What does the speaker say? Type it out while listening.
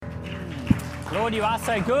Lord, you are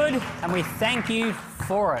so good, and we thank you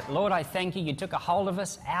for it. Lord, I thank you. You took a hold of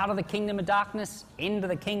us out of the kingdom of darkness into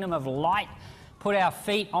the kingdom of light, put our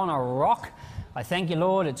feet on a rock. I thank you,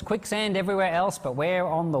 Lord. It's quicksand everywhere else, but we're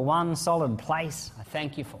on the one solid place. I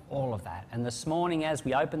thank you for all of that. And this morning, as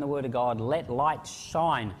we open the Word of God, let light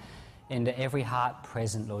shine into every heart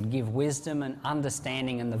present, Lord. Give wisdom and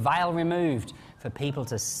understanding and the veil removed for people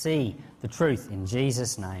to see the truth. In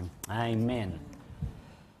Jesus' name, amen.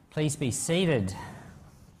 Please be seated.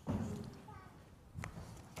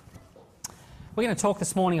 We're going to talk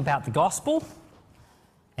this morning about the gospel,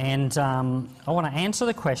 and I want to answer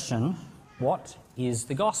the question, what is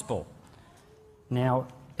the gospel? Now,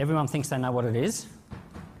 everyone thinks they know what it is.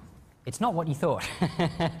 It's not what you thought.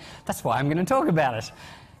 That's why I'm going to talk about it.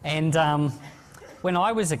 And when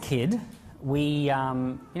I was a kid, we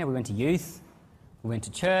went to youth, we went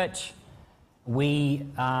to church. We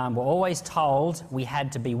were always told we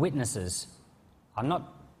had to be witnesses. I'm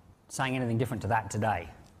not saying anything different to that today.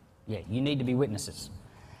 Yeah, you need to be witnesses.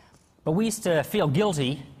 But we used to feel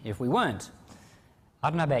guilty if we weren't.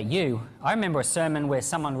 I don't know about you. I remember a sermon where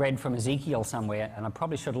someone read from Ezekiel somewhere, and I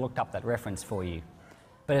probably should have looked up that reference for you.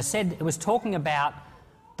 But it was talking about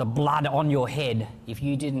the blood on your head if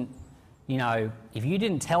you didn't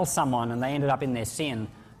tell someone and they ended up in their sin.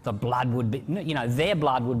 The blood would be, their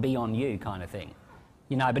blood would be on you, kind of thing.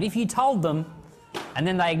 But if you told them and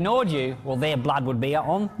then they ignored you, well, their blood would be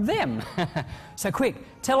on them. So quick,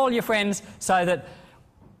 tell all your friends so that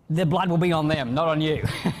their blood will be on them, not on you.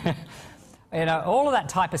 All of that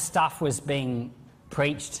type of stuff was being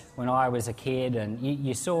preached when I was a kid, and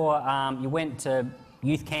you saw, you went to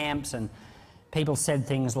youth camps and people said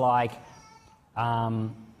things like,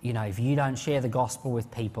 if you don't share the gospel with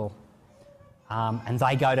people, and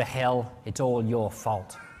they go to hell, it's all your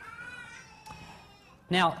fault.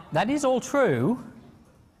 Now, that is all true,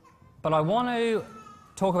 but I want to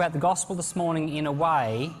talk about the gospel this morning in a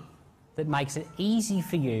way that makes it easy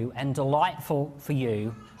for you and delightful for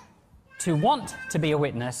you to want to be a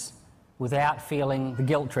witness without feeling the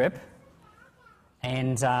guilt trip.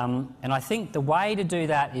 And I think the way to do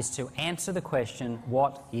that is to answer the question,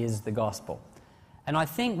 what is the gospel? And I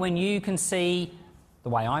think when you can see, the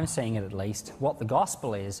way I'm seeing it at least, what the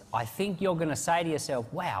gospel is, I think you're going to say to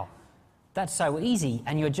yourself, wow, that's so easy,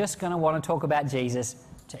 and you're just going to want to talk about Jesus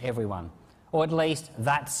to everyone. Or at least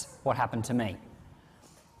that's what happened to me.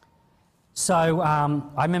 So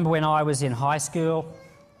I remember when I was in high school,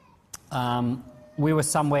 we were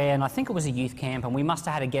somewhere, and I think it was a youth camp, and we must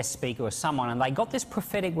have had a guest speaker or someone, and they got this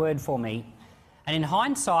prophetic word for me, and in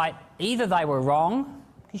hindsight, either they were wrong,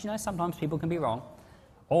 because sometimes people can be wrong,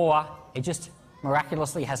 or it just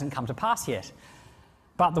miraculously hasn't come to pass yet.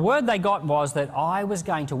 But the word they got was that I was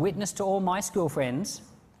going to witness to all my school friends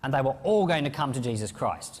and they were all going to come to Jesus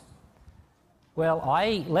Christ. Well,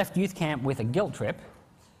 I left youth camp with a guilt trip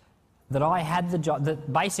that I had the job,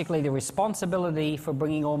 that basically the responsibility for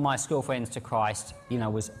bringing all my school friends to Christ,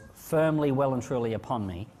 was firmly, well and truly upon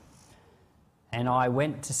me. And I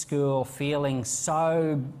went to school feeling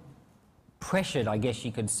so pressured, I guess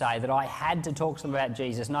you could say, that I had to talk to them about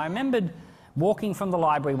Jesus. And I remembered walking from the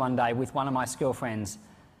library one day with one of my school friends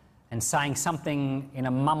and saying something in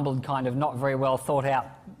a mumbled kind of not very well thought out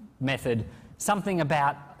method, something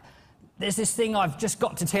about, there's this thing I've just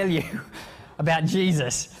got to tell you about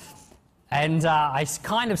Jesus. And I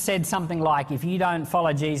kind of said something like, if you don't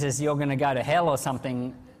follow Jesus, you're going to go to hell or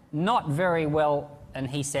something, not very well. And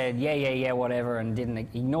he said, yeah, whatever, and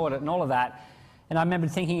ignored it and all of that. And I remember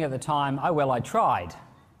thinking at the time, oh, well, I tried.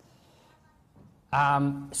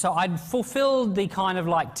 So I'd fulfilled the kind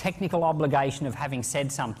of technical obligation of having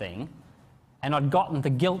said something, and I'd gotten the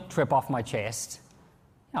guilt trip off my chest.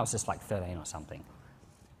 I was just 13 or something.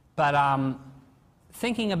 But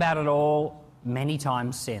thinking about it all many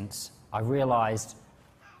times since, I realised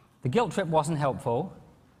the guilt trip wasn't helpful,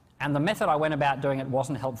 and the method I went about doing it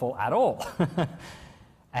wasn't helpful at all.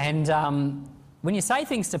 And when you say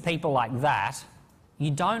things to people like that,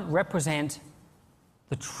 you don't represent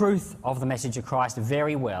the truth of the message of Christ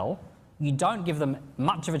very well. You don't give them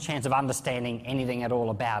much of a chance of understanding anything at all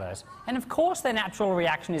about it. And of course their natural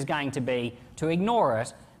reaction is going to be to ignore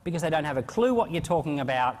it because they don't have a clue what you're talking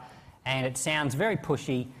about, and it sounds very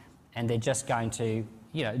pushy, and they're just going to,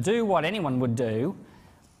 do what anyone would do.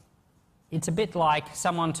 It's a bit like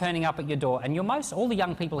someone turning up at your door, and all the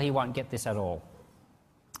young people here won't get this at all.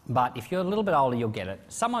 But if you're a little bit older, you'll get it.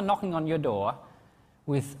 Someone knocking on your door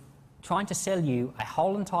with trying to sell you a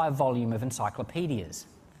whole entire volume of encyclopedias.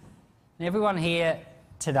 And everyone here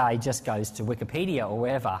today just goes to Wikipedia or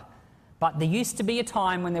wherever. But there used to be a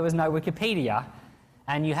time when there was no Wikipedia,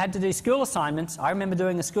 and you had to do school assignments. I remember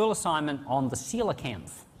doing a school assignment on the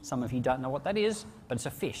coelacanth. Some of you don't know what that is, but it's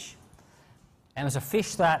a fish. And it's a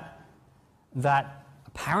fish that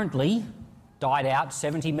apparently died out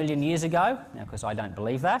 70 million years ago. Now, of course, I don't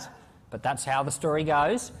believe that, but that's how the story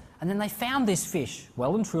goes. And then they found this fish,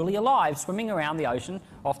 well and truly alive, swimming around the ocean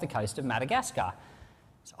off the coast of Madagascar.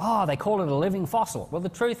 So, they call it a living fossil. Well, the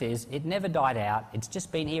truth is, it never died out. It's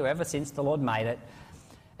just been here ever since the Lord made it.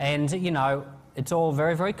 And, you know, it's all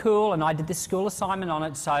very, very cool, and I did this school assignment on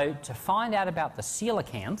it. So to find out about the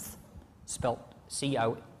coelacanth, spelt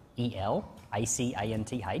C-O-E-L-A-C-A-N-T-H,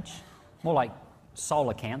 more like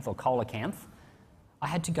solacanth or coelacanth, I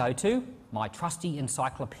had to go to my trusty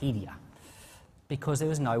encyclopedia because there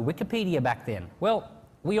was no Wikipedia back then. Well,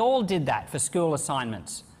 we all did that for school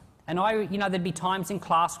assignments. And there'd be times in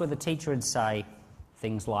class where the teacher would say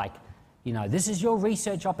things like, this is your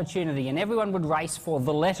research opportunity, and everyone would race for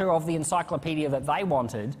the letter of the encyclopedia that they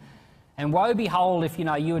wanted. And woe behold if, you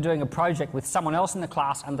were doing a project with someone else in the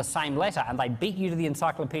class and the same letter, and they beat you to the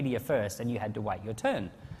encyclopedia first, and you had to wait your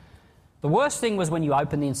turn. The worst thing was when you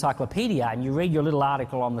open the encyclopedia and you read your little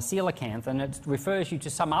article on the coelacanth, and it refers you to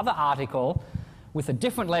some other article with a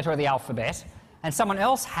different letter of the alphabet, and someone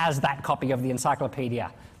else has that copy of the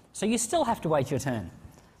encyclopedia. So you still have to wait your turn.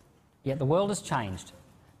 Yet the world has changed.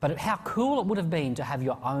 But how cool it would have been to have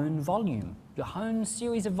your own volume, your own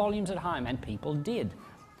series of volumes at home, and people did.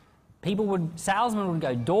 Salesmen would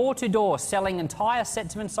go door to door selling entire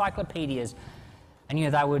sets of encyclopedias, and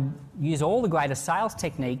they would use all the greatest sales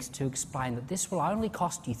techniques to explain that this will only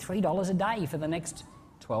cost you $3 a day for the next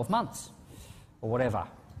 12 months, or whatever,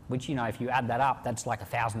 which, if you add that up, that's like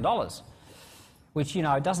 $1,000, which,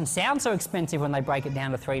 it doesn't sound so expensive when they break it down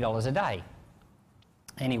to $3 a day.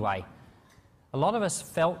 Anyway, a lot of us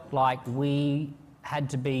felt like we had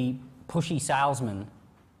to be pushy salesmen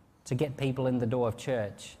to get people in the door of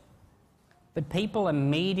church. But people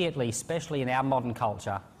immediately, especially in our modern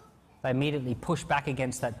culture, they immediately push back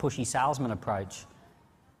against that pushy salesman approach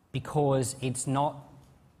because it's not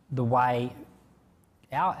the way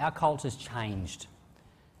our culture's changed.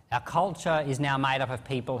 Our culture is now made up of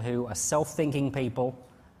people who are self-thinking people.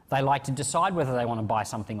 They like to decide whether they want to buy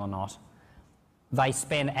something or not. They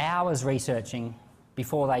spend hours researching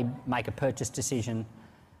before they make a purchase decision.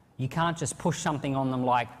 You can't just push something on them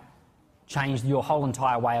like change your whole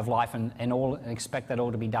entire way of life and expect that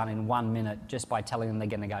all to be done in 1 minute just by telling them they're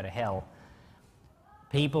going to go to hell.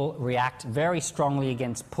 People react very strongly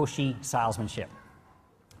against pushy salesmanship.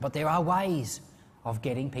 But there are ways of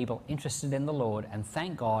getting people interested in the Lord, and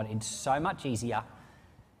thank God it's so much easier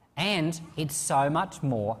and it's so much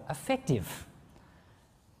more effective.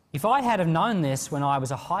 If I had have known this when I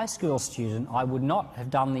was a high school student, I would not have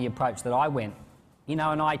done the approach that I went.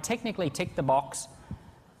 And I technically ticked the box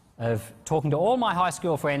of talking to all my high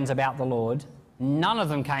school friends about the Lord. None of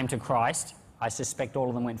them came to Christ. I suspect all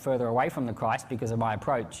of them went further away from the Christ because of my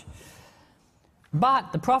approach.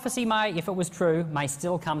 But the prophecy may, if it was true, may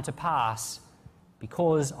still come to pass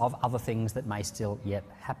because of other things that may still yet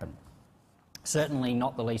happen. Certainly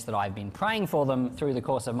not the least that I've been praying for them through the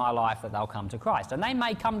course of my life that they'll come to Christ. And they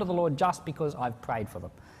may come to the Lord just because I've prayed for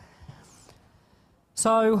them.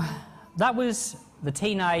 So that was the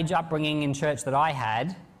teenage upbringing in church that I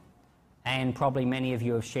had, and probably many of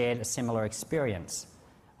you have shared a similar experience.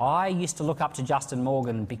 I used to look up to Justin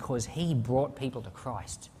Morgan because he brought people to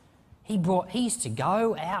Christ. He used to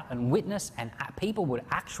go out and witness, and people would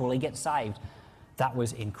actually get saved. That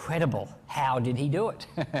was incredible. How did he do it?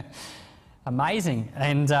 Amazing.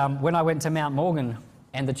 And when I went to Mount Morgan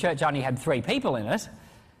and the church only had 3 people in it,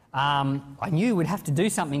 I knew we'd have to do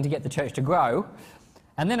something to get the church to grow.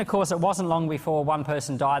 And then, of course, it wasn't long before one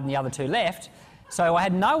person died and the other 2 left. So I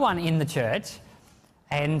had no one in the church.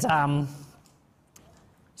 And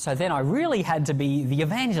so then I really had to be the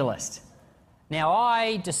evangelist. Now,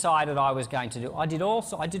 I decided I was going to do... I did all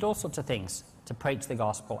sorts of things to preach the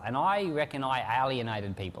gospel. And I reckon I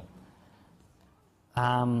alienated people.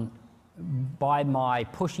 By my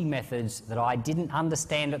pushy methods that I didn't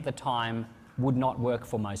understand at the time would not work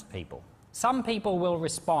for most people. Some people will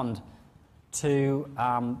respond to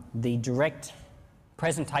the direct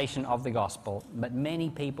presentation of the gospel, but many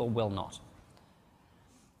people will not.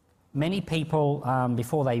 Many people,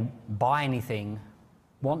 before they buy anything,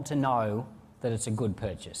 want to know that it's a good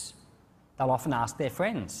purchase. They'll often ask their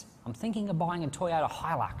friends, I'm thinking of buying a Toyota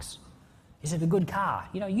Hilux. Is it a good car?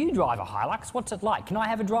 You drive a Hilux. What's it like? Can I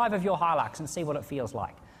have a drive of your Hilux and see what it feels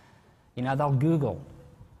like? They'll Google,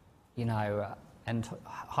 and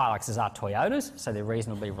Hiluxes are Toyotas, so they're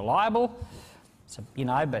reasonably reliable. So,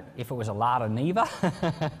 but if it was a Lada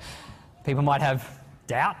Niva, people might have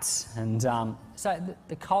doubts. And so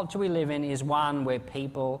the culture we live in is one where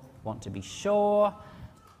people want to be sure,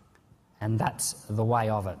 and that's the way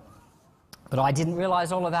of it. But I didn't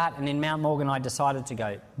realise all of that, and in Mount Morgan I decided to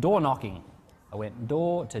go door knocking. I went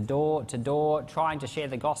door to door to door, trying to share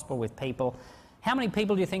the gospel with people. How many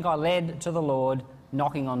people do you think I led to the Lord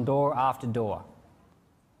knocking on door after door?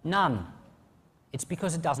 None. It's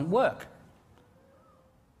because it doesn't work.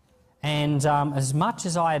 And as much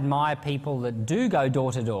as I admire people that do go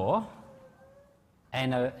door to door,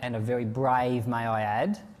 and are very brave, may I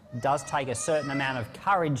add, it does take a certain amount of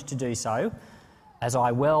courage to do so, as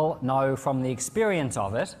I well know from the experience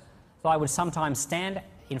of it, that I would sometimes stand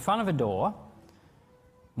in front of a door,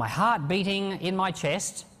 my heart beating in my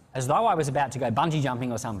chest, as though I was about to go bungee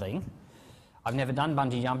jumping or something. I've never done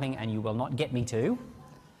bungee jumping, and you will not get me to.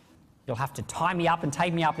 You'll have to tie me up and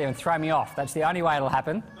take me up there and throw me off. That's the only way it'll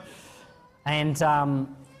happen. And,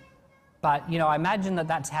 but, you know, I imagine that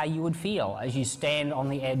that's how you would feel as you stand on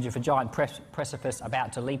the edge of a giant precipice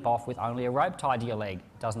about to leap off with only a rope tied to your leg.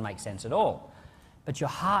 Doesn't make sense at all. But your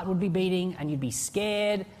heart would be beating and you'd be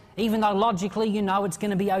scared, even though logically you know it's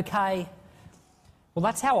going to be okay. Well,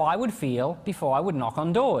 that's how I would feel before I would knock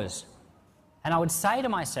on doors. And I would say to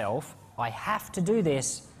myself, I have to do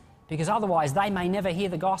this because otherwise they may never hear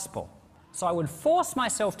the gospel. So I would force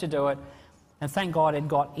myself to do it, and thank God it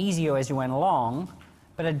got easier as you went along,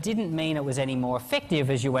 but it didn't mean it was any more effective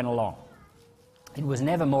as you went along. It was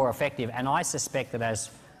never more effective, and I suspect that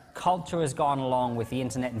as culture has gone along with the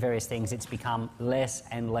internet and various things, it's become less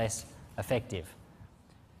and less effective.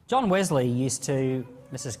 John Wesley used to,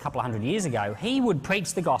 this is a couple of hundred years ago, he would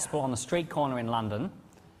preach the gospel on the street corner in London,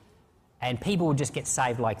 and people would just get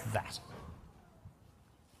saved like that.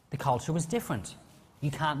 The culture was different.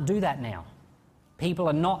 You can't do that now. People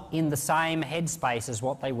are not in the same headspace as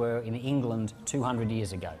what they were in England 200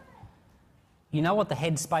 years ago. You know what the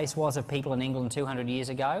headspace was of people in England 200 years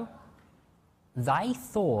ago? They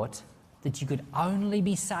thought that you could only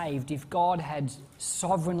be saved if God had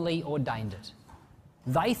sovereignly ordained it.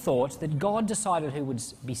 They thought that God decided who would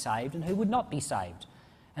be saved and who would not be saved.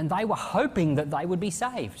 And they were hoping that they would be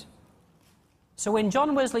saved. So when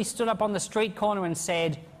John Wesley stood up on the street corner and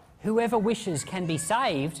said, whoever wishes can be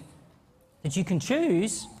saved, that you can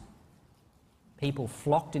choose, people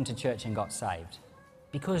flocked into church and got saved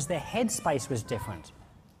because their headspace was different.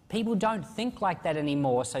 People don't think like that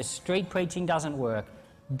anymore, so street preaching doesn't work,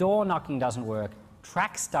 door knocking doesn't work,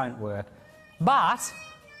 tracts don't work, but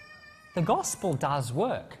the gospel does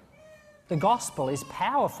work. The gospel is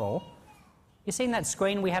powerful. You seen that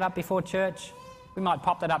screen we had up before church? We might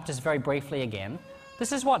pop that up just very briefly again.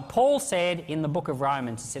 This is what Paul said in the book of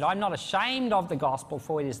Romans. He said, I'm not ashamed of the gospel,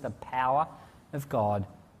 for it is the power of God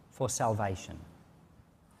for salvation.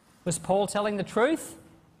 Was Paul telling the truth?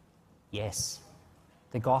 Yes.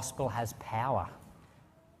 The gospel has power.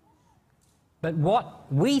 But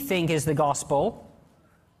what we think is the gospel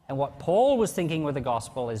and what Paul was thinking with the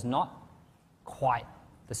gospel is not quite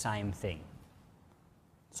the same thing.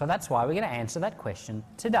 So that's why we're going to answer that question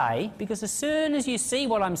today, because as soon as you see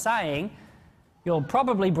what I'm saying, you'll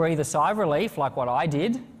probably breathe a sigh of relief like what I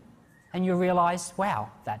did, and you'll realise, wow,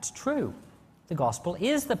 that's true. The gospel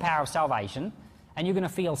is the power of salvation, and you're going to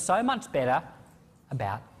feel so much better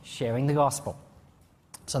about sharing the gospel.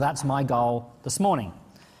 So that's my goal this morning.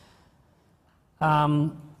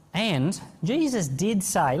 And Jesus did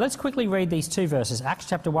say, let's quickly read these two verses, Acts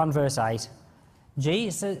chapter 1 verse 8.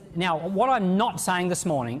 Jesus, now what I'm not saying this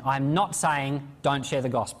morning, I'm not saying don't share the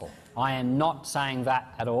gospel. I am not saying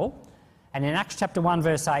that at all. And in Acts chapter 1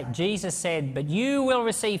 verse 8, Jesus said, but you will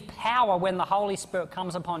receive power when the Holy Spirit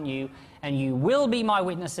comes upon you, and you will be my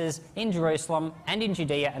witnesses in Jerusalem and in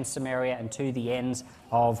Judea and Samaria and to the ends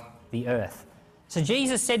of the earth. So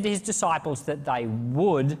Jesus said to his disciples that they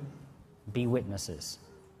would be witnesses.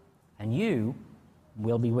 And you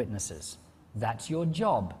will be witnesses. That's your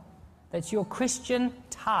job. That's your Christian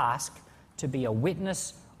task, to be a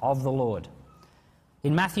witness of the Lord.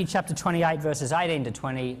 In Matthew chapter 28, verses 18 to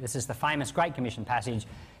 20, this is the famous Great Commission passage,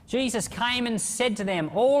 Jesus came and said to them,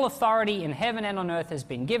 all authority in heaven and on earth has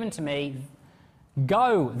been given to me.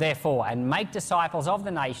 Go, therefore, and make disciples of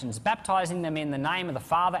the nations, baptizing them in the name of the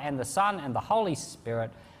Father and the Son and the Holy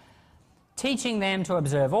Spirit, teaching them to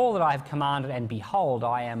observe all that I have commanded, and behold,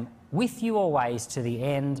 I am with you always to the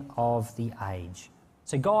end of the age.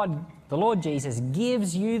 So God, the Lord Jesus,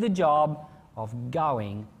 gives you the job of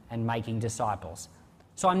going and making disciples.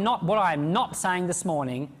 So what I'm not saying this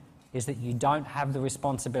morning is that you don't have the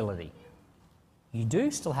responsibility. You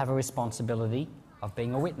do still have a responsibility of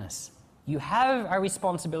being a witness. You have a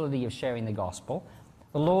responsibility of sharing the gospel.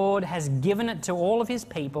 The Lord has given it to all of his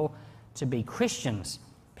people to be Christians,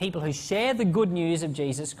 people who share the good news of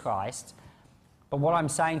Jesus Christ. But what I'm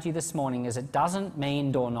saying to you this morning is it doesn't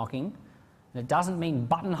mean door knocking, and it doesn't mean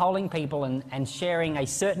buttonholing people and sharing a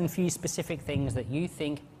certain few specific things that you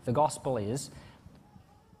think the gospel is.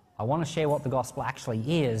 I want to share what the gospel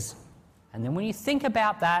actually is. And then when you think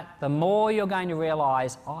about that, the more you're going to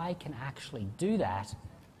realise, I can actually do that,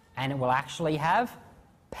 and it will actually have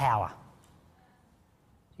power.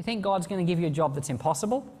 Do you think God's going to give you a job that's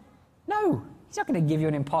impossible? No, He's not going to give you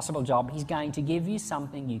an impossible job. He's going to give you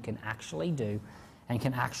something you can actually do and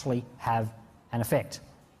can actually have an effect.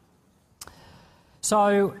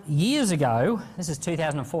 So years ago, this is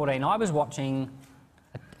 2014, I was watching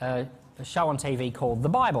a show on TV called The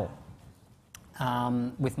Bible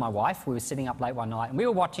with my wife. We were sitting up late one night and we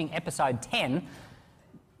were watching episode 10.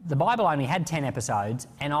 The Bible only had 10 episodes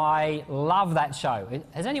and I love that show.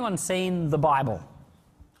 Has anyone seen The Bible?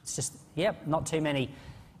 It's just, yep, not too many.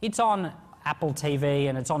 It's on Apple TV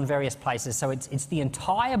and it's on various places. So it's the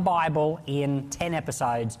entire Bible in 10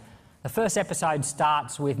 episodes. The first episode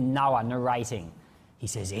starts with Noah narrating. He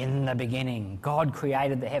says, in the beginning, God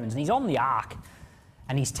created the heavens. And he's on the ark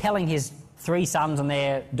and he's telling his 3 sons and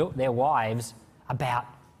their wives about,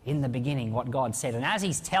 in the beginning, what God said. And as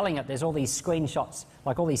he's telling it, there's all these screenshots,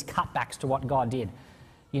 like all these cutbacks to what God did.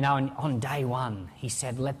 You know, and on day 1, he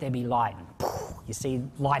said, let there be light. And poof, you see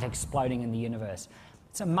light exploding in the universe.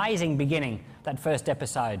 It's an amazing beginning, that first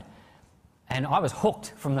episode. And I was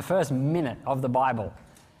hooked from the first minute of the Bible.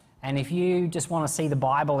 And if you just want to see the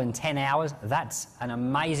Bible in 10 hours, that's an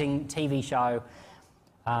amazing TV show,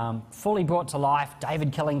 fully brought to life.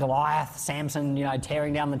 David killing Goliath, Samson, you know,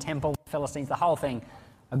 tearing down the temple, Philistines, the whole thing.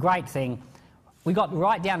 A great thing. We got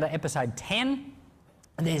right down to episode 10,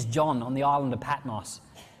 and there's John on the island of Patmos.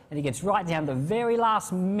 And he gets right down to the very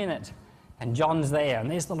last minute, and John's there, and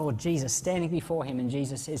there's the Lord Jesus standing before him, and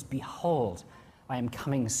Jesus says, behold, I am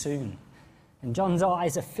coming soon. And John's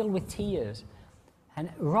eyes are filled with tears. And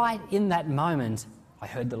right in that moment, I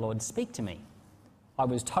heard the Lord speak to me. I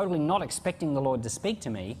was totally not expecting the Lord to speak to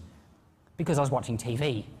me because I was watching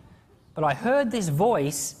TV. But I heard this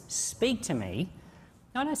voice speak to me.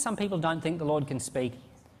 Now, I know some people don't think the Lord can speak.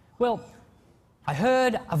 Well, I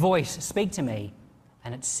heard a voice speak to me,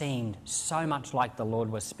 and it seemed so much like the Lord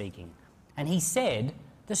was speaking. And he said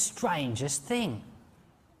the strangest thing.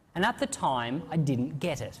 And at the time, I didn't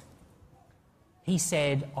get it. He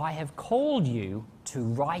said, I have called you to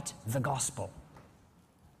write the gospel.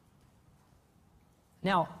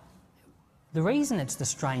 Now, the reason it's the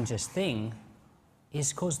strangest thing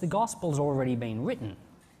is because the gospel's already been written.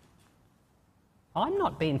 I'm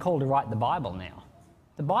not being called to write the Bible now.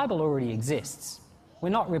 The Bible already exists. We're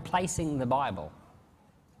not replacing the Bible.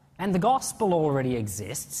 And the gospel already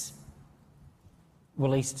exists.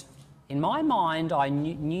 Well, at least in my mind, I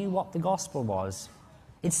knew what the gospel was.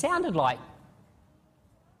 It sounded like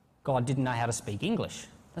God didn't know how to speak English.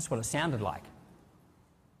 That's what it sounded like.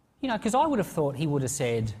 You know, because I would have thought he would have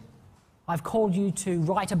said, I've called you to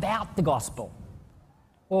write about the gospel.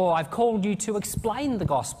 Or I've called you to explain the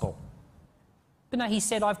gospel. But no, he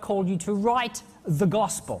said, I've called you to write the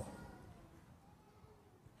gospel.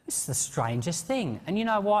 This is the strangest thing. And you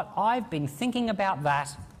know what? I've been thinking about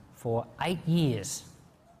that for 8 years.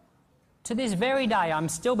 To this very day, I'm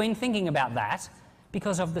still been thinking about that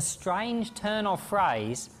because of the strange turn of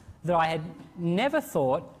phrase that I had never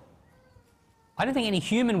thought. I don't think any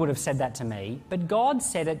human would have said that to me, but God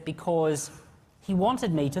said it because he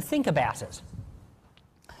wanted me to think about it.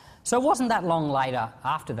 So it wasn't that long later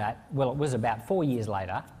after that, well, it was about 4 years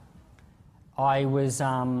later, I was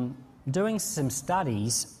doing some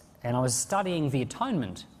studies and I was studying the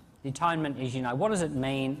atonement. The atonement is, you know, what does it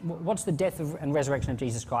mean? What's the death and resurrection of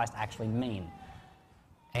Jesus Christ actually mean?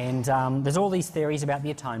 And there's all these theories about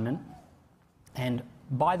the atonement. And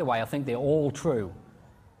by the way, I think they're all true.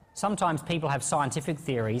 Sometimes people have scientific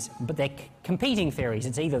theories, but they're competing theories.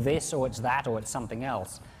 It's either this or it's that or it's something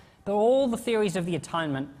else. But all the theories of the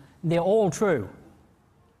atonement, they're all true.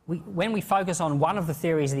 When we focus on one of the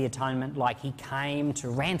theories of the atonement, like he came to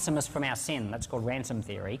ransom us from our sin, that's called ransom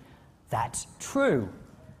theory, that's true.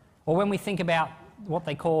 Or when we think about what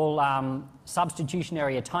they call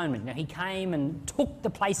substitutionary atonement, now he came and took the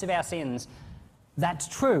place of our sins, that's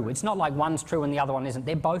true. It's not like one's true and the other one isn't.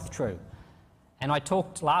 They're both true. And I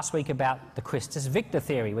talked last week about the Christus Victor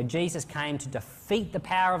theory, where Jesus came to defeat the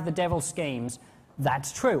power of the devil's schemes.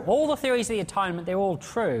 That's true. All the theories of the atonement, they're all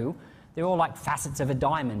true. They're all like facets of a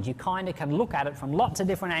diamond. You kind of can look at it from lots of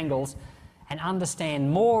different angles and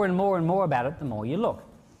understand more and more and more about it the more you look.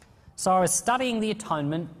 So I was studying the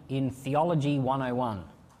atonement in Theology 101.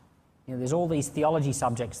 You know, there's all these theology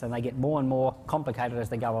subjects and they get more and more complicated as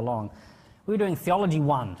they go along. We were doing Theology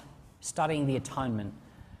 1, studying the atonement.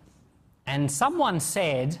 And someone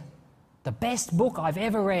said, the best book I've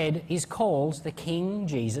ever read is called The King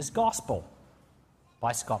Jesus Gospel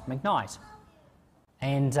by Scott McKnight.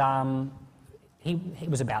 And he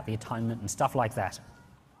was about the atonement and stuff like that.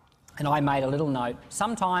 And I made a little note,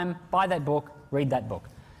 sometime buy that book, read that book.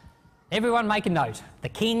 Everyone make a note, The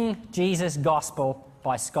King Jesus Gospel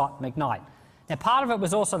by Scott McKnight. Now part of it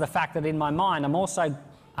was also the fact that in my mind I'm also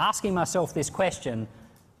asking myself this question,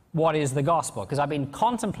 what is the gospel? Because I've been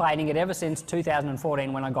contemplating it ever since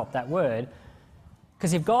 2014 when I got that word.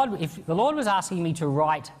 Because if the Lord was asking me to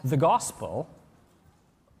write the gospel,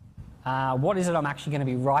 what is it I'm actually going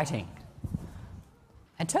to be writing?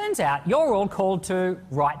 It turns out you're all called to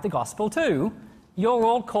write the gospel too. You're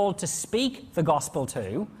all called to speak the gospel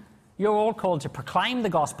too. You're all called to proclaim the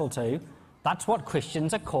gospel too. That's what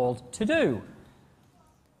Christians are called to do.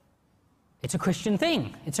 It's a Christian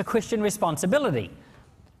thing. It's a Christian responsibility.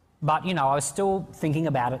 But, you know, I was still thinking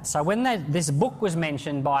about it. So when this book was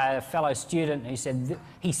mentioned by a fellow student who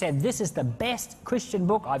said, this is the best Christian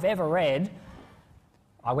book I've ever read,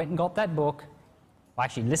 I went and got that book. I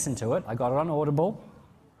actually listened to it. I got it on Audible.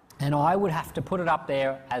 And I would have to put it up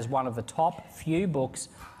there as one of the top few books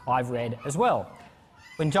I've read as well.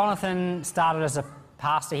 When Jonathan started as a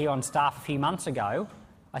pastor here on staff a few months ago,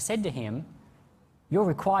 I said to him, you're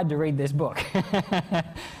required to read this book.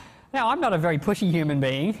 Now, I'm not a very pushy human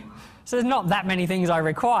being, so there's not that many things I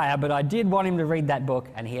require, but I did want him to read that book,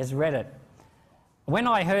 and he has read it. When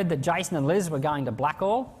I heard that Jason and Liz were going to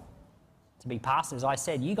Blackall to be pastors, I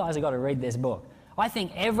said, you guys have got to read this book. I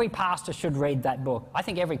think every pastor should read that book. I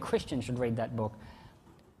think every Christian should read that book,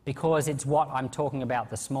 because it's what I'm talking about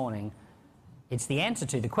this morning. It's the answer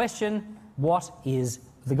to the question, what is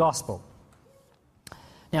the gospel?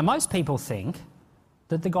 Now, most people think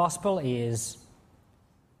that the gospel is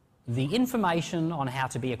the information on how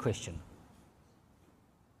to be a Christian.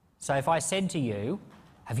 So if I said to you,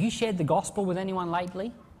 have you shared the gospel with anyone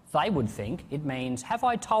lately? They would think it means, have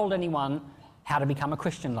I told anyone how to become a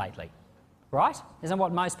Christian lately? Right? Isn't that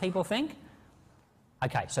what most people think?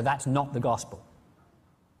 Okay, so that's not the gospel.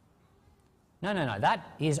 No,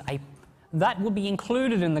 that will be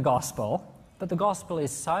included in the gospel, but the gospel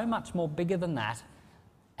is so much more bigger than that,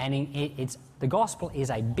 and the gospel is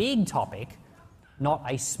a big topic, not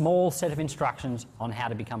a small set of instructions on how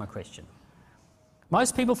to become a Christian.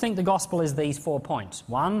 Most people think the gospel is these 4 points.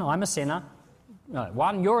 1, I'm a sinner. No,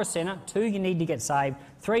 1, you're a sinner. 2, you need to get saved.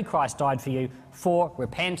 3, Christ died for you. 4,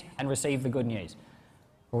 repent and receive the good news.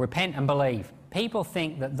 Or repent and believe. People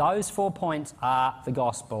think that those 4 points are the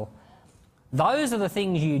gospel. Those are the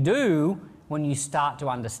things you do when you start to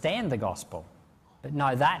understand the gospel. But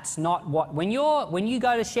no, that's not what... When you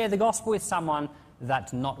go to share the gospel with someone,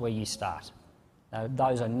 that's not where you start.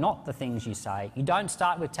 Those are not the things you say. You don't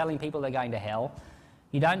start with telling people they're going to hell.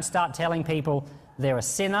 You don't start telling people they're a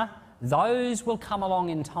sinner. Those will come along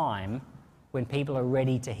in time when people are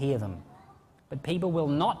ready to hear them. But people will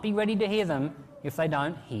not be ready to hear them if they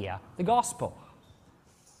don't hear the gospel.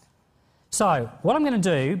 So, what I'm going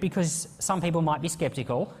to do, because some people might be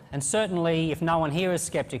sceptical, and certainly if no one here is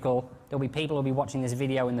sceptical, there'll be people who'll be watching this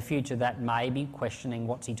video in the future that may be questioning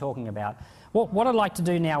what's he talking about. What I'd like to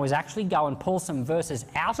do now is actually go and pull some verses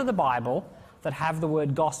out of the Bible that have the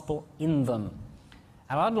word gospel in them.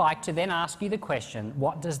 And I'd like to then ask you the question,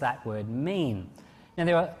 what does that word mean?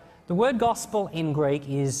 Now, the word gospel in Greek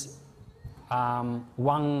is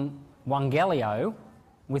euangelio.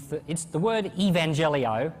 It's the word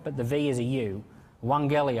evangelio, but the V is a U,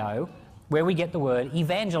 euangelio, where we get the word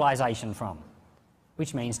evangelization from,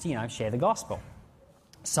 which means to, share the gospel.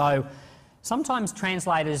 So sometimes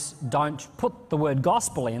translators don't put the word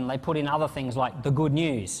gospel in, they put in other things like the good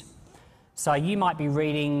news. So you might be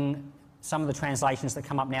reading, some of the translations that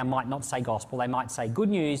come up now might not say gospel, they might say good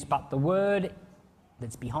news, but the word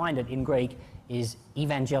that's behind it in Greek is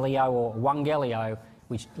evangelio or euangelio,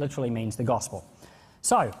 which literally means the gospel.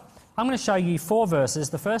 So, I'm going to show you 4 verses.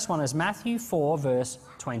 The first one is Matthew 4, verse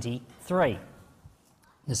 23.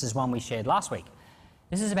 This is one we shared last week.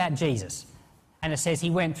 This is about Jesus. And it says, he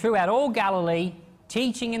went throughout all Galilee,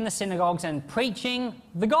 teaching in the synagogues and preaching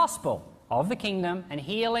the gospel of the kingdom and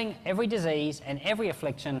healing every disease and every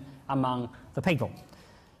affliction among the people.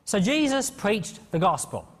 So Jesus preached the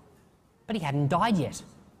gospel, but he hadn't died yet.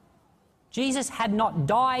 Jesus had not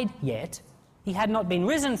died yet. He had not been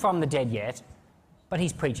risen from the dead yet, but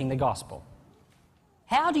he's preaching the gospel.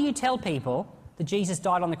 How do you tell people that Jesus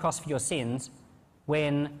died on the cross for your sins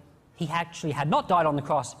when he actually had not died on the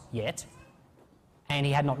cross yet, and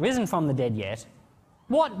he had not risen from the dead yet,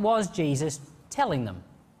 What was Jesus telling them?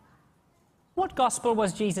 What gospel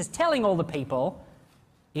was Jesus telling all the people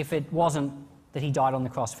if it wasn't that he died on the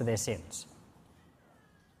cross for their sins?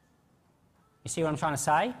 You see what I'm trying to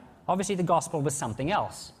say? Obviously the gospel was something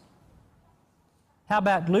else. How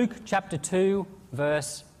about Luke chapter 2,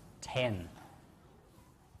 verse 10?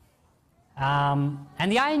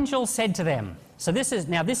 And the angel said to them, so this is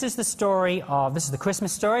the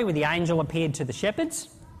Christmas story where the angel appeared to the shepherds,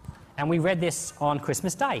 and we read this on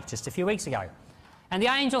Christmas Day just a few weeks ago. And the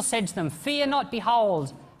angel said to them, "Fear not,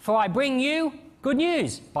 behold, for I bring you good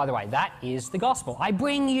news." By the way, that is the gospel. I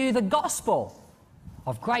bring you the gospel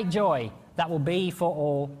of great joy that will be for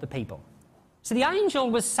all the people. So the angel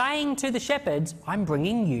was saying to the shepherds, I'm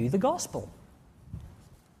bringing you the gospel.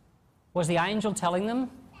 Was the angel telling them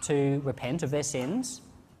to repent of their sins,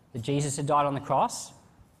 that Jesus had died on the cross?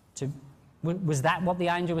 Was that what the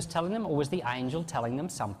angel was telling them, or was the angel telling them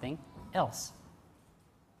something else?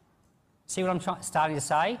 See what I'm starting to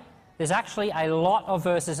say? There's actually a lot of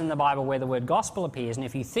verses in the Bible where the word gospel appears, and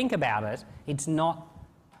if you think about it, it's not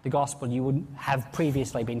the gospel you would have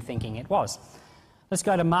previously been thinking it was. Let's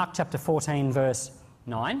go to Mark chapter 14, verse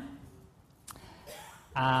 9.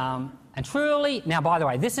 And truly, now by the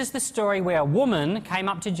way, this is the story where a woman came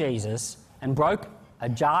up to Jesus and broke a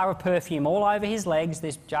jar of perfume all over his legs.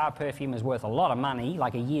 This jar of perfume is worth a lot of money,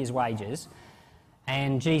 like a year's wages.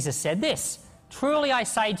 And Jesus said this, "Truly I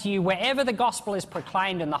say to you, wherever the gospel is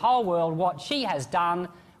proclaimed in the whole world, what she has done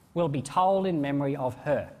will be told in memory of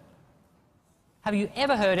her." Have you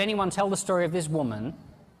ever heard anyone tell the story of this woman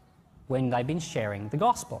when they've been sharing the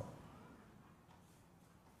gospel?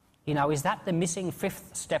 You know, is that the missing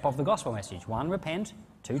fifth step of the gospel message? 1, repent.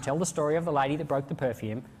 2, tell the story of the lady that broke the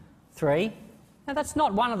perfume. 3, now that's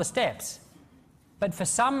not one of the steps. But for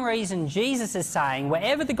some reason, Jesus is saying,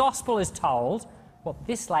 wherever the gospel is told, what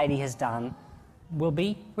this lady has done will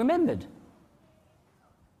be remembered.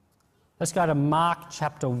 Let's go to Mark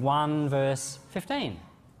chapter 1, verse 15.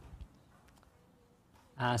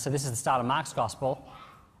 So this is the start of Mark's gospel.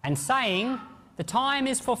 And saying, the time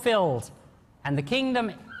is fulfilled, and the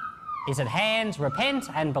kingdom is at hand. Repent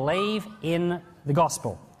and believe in the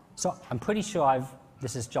gospel. So I'm pretty sure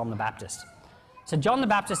this is John the Baptist. So John the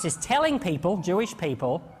Baptist is telling people, Jewish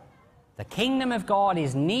people, the kingdom of God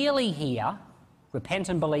is nearly here. Repent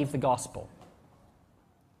and believe the gospel.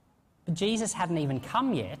 But Jesus hadn't even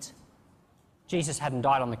come yet. Jesus hadn't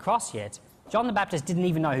died on the cross yet. John the Baptist didn't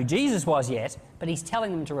even know who Jesus was yet, but he's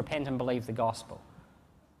telling them to repent and believe the gospel.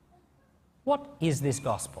 What is this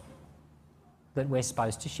gospel that we're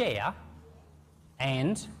supposed to share?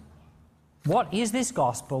 And what is this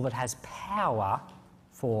gospel that has power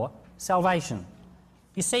for salvation?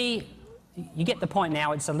 You see, you get the point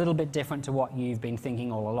now. It's a little bit different to what you've been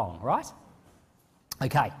thinking all along, right?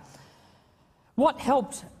 Okay. What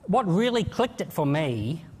really clicked it for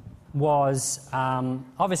me was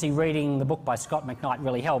obviously reading the book by Scott McKnight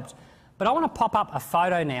really helped, but I want to pop up a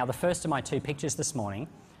photo now, the first of my 2 pictures this morning.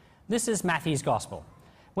 This is Matthew's Gospel.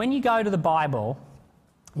 When you go to the Bible,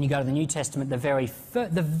 and you go to the New Testament, the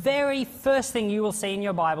very first thing you will see in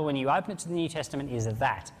your Bible when you open it to the New Testament is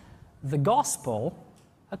that, the Gospel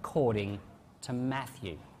according to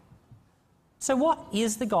Matthew. So what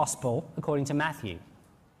is the Gospel according to Matthew?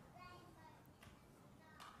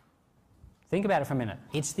 Think about it for a minute.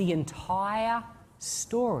 It's the entire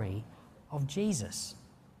story of Jesus.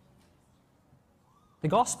 The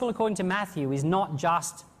Gospel according to Matthew is not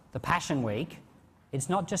just the Passion Week. It's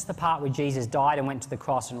not just the part where Jesus died and went to the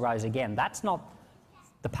cross and rose again. That's not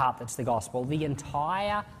the part that's the Gospel. The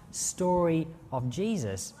entire story of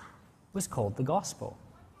Jesus was called the Gospel.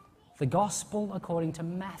 The Gospel according to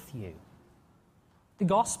Matthew. The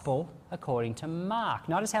Gospel according to Mark.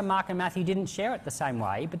 Notice how Mark and Matthew didn't share it the same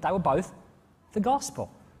way, but they were both the Gospel.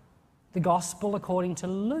 The Gospel according to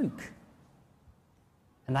Luke.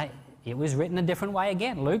 And it was written a different way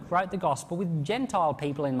again. Luke wrote the Gospel with Gentile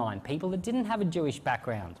people in mind, people that didn't have a Jewish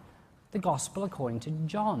background. The Gospel according to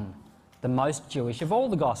John, the most Jewish of all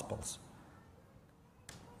the Gospels.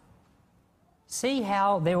 See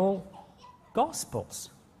how they're all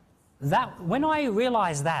Gospels. When I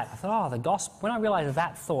realised that, I thought, when I realised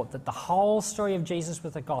that thought, that the whole story of Jesus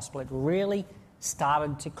was the Gospel, it really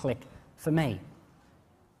started to click for me.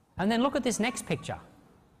 And then look at this next picture.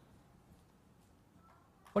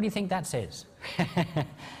 What do you think that says?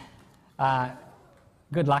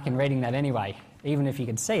 Good luck in reading that anyway, even if you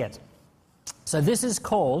could see it. So this is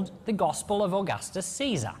called the Gospel of Augustus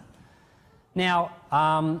Caesar. Now,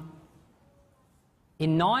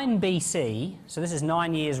 in 9 BC, so this is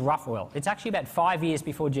 9 years rough, well, it's actually about 5 years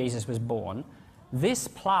before Jesus was born, this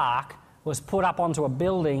plaque was put up onto a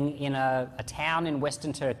building in a town in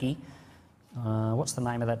Western Turkey. What's the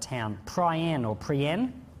name of that town?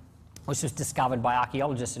 Priene, which was discovered by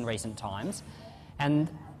archaeologists in recent times. And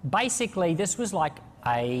basically this was like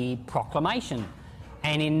a proclamation.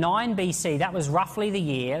 And in 9 BC, that was roughly the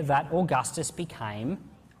year that Augustus became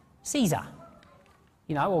Caesar.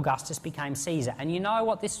 You know, Augustus became Caesar. And you know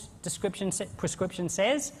what this prescription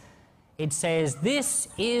says? It says, this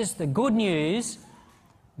is the good news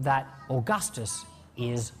that Augustus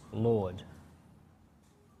is Lord.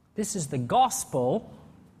 This is the gospel.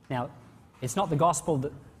 Now, it's not the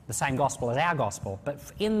gospel, the same gospel as our gospel, but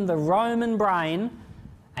in the Roman brain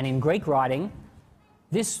and in Greek writing,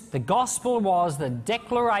 the gospel was the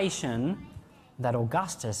declaration that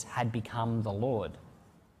Augustus had become the Lord.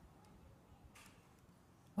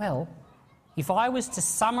 Well, if I was to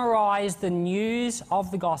summarise the news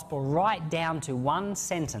of the gospel right down to one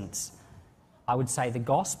sentence, I would say the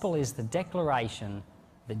gospel is the declaration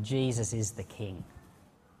that Jesus is the King.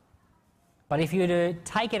 But if you were to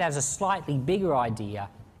take it as a slightly bigger idea,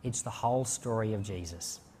 it's the whole story of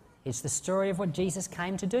Jesus. It's the story of what Jesus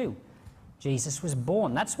came to do. Jesus was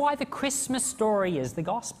born. That's why the Christmas story is the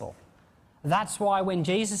gospel. That's why when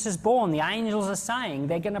Jesus is born, the angels are saying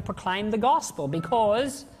they're going to proclaim the gospel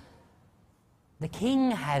because the King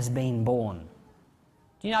has been born.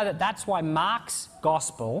 Do you know that that's why Mark's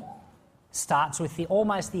gospel starts with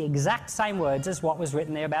almost the exact same words as what was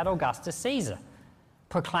written there about Augustus Caesar,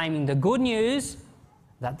 proclaiming the good news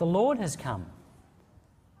that the Lord has come.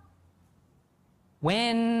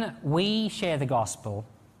 When we share the gospel,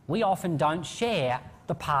 we often don't share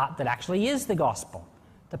the part that actually is the gospel,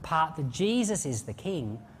 the part that Jesus is the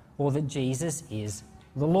King or that Jesus is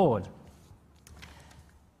the Lord.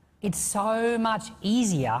 It's so much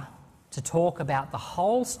easier to talk about the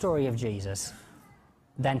whole story of Jesus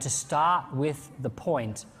than to start with the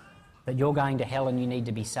point that you're going to hell and you need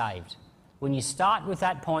to be saved. When you start with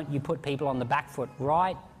that point, you put people on the back foot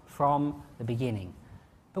right from the beginning.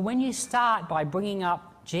 But when you start by bringing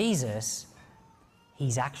up Jesus,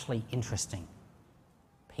 he's actually interesting.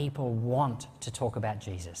 People want to talk about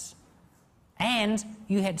Jesus. And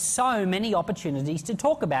you had so many opportunities to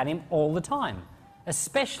talk about him all the time,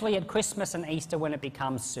 especially at Christmas and Easter when it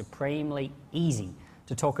becomes supremely easy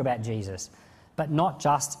to talk about Jesus, but not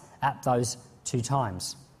just at those two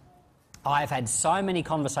times. I've had so many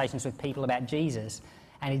conversations with people about Jesus,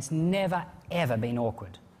 and it's never, ever been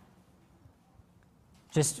awkward.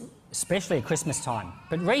 Just especially at Christmas time.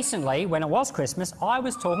 But recently, when it was Christmas, I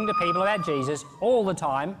was talking to people about Jesus all the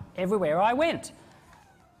time, everywhere I went.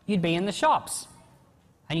 You'd be in the shops,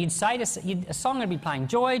 and you'd say a song would be playing,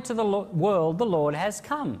 "Joy to the world, the Lord has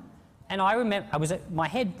come." And I remember, I was at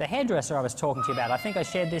the hairdresser I was talking to you about, I think I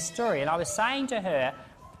shared this story, and I was saying to her,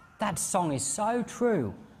 that song is so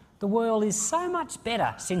true. The world is so much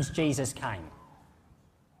better since Jesus came.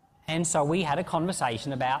 And so we had a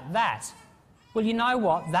conversation about that. Well, you know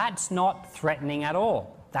what? That's not threatening at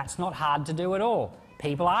all. That's not hard to do at all.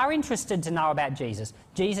 People are interested to know about Jesus.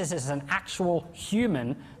 Jesus is an actual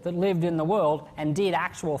human that lived in the world and did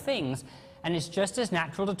actual things, and it's just as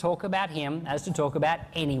natural to talk about him as to talk about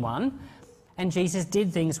anyone. And Jesus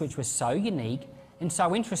did things which were so unique and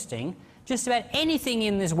so interesting. Just about anything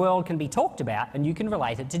in this world can be talked about, and you can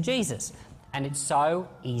relate it to Jesus. And it's so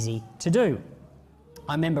easy to do.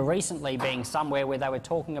 I remember recently being somewhere where they were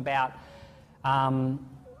talking about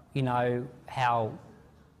you know, how,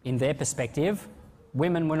 in their perspective,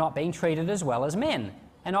 women were not being treated as well as men.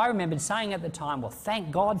 And I remembered saying at the time, well,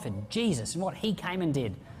 thank God for Jesus and what he came and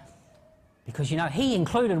did. Because, you know, he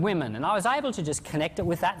included women. And I was able to just connect it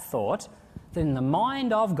with that thought that in the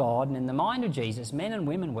mind of God and in the mind of Jesus, men and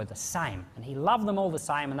women were the same. And he loved them all the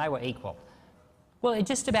same and they were equal. Well, it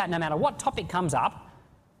just about no matter what topic comes up,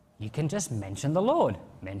 you can just mention the Lord,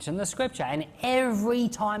 mention the Scripture. And every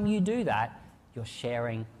time you do that, you're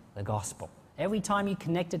sharing the gospel. Every time you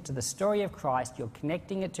connect it to the story of Christ, you're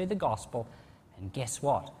connecting it to the gospel. And guess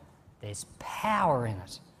what? There's power in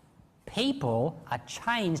it. People are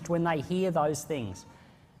changed when they hear those things.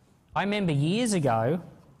 I remember years ago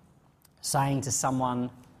saying to someone,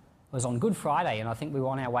 it was on Good Friday, and I think we were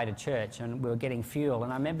on our way to church and we were getting fuel,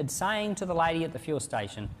 and I remembered saying to the lady at the fuel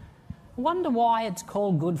station, I wonder why it's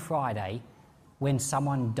called Good Friday when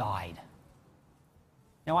someone died.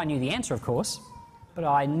 Now, I knew the answer, of course, but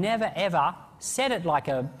I never ever said it like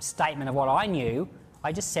a statement of what I knew.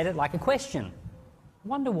 I just said it like a question. I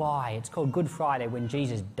wonder why it's called Good Friday when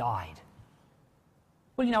Jesus died.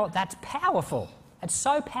 Well, you know what? That's powerful. It's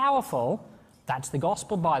so powerful. That's the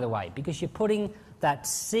gospel, by the way, because you're putting that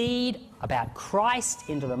seed about Christ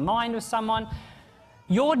into the mind of someone.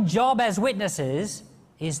 Your job as witnesses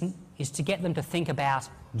is is to get them to think about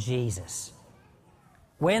Jesus.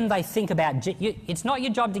 When they think about... it's not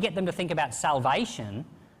your job to get them to think about salvation.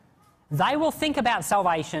 They will think about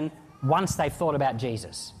salvation once they've thought about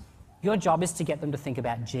Jesus. Your job is to get them to think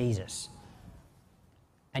about Jesus.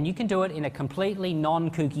 And you can do it in a completely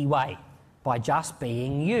non-kooky way, by just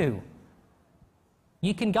being you.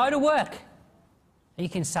 You can go to work. You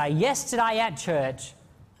can say, yesterday at church,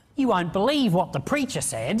 you won't believe what the preacher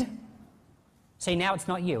said. See, now it's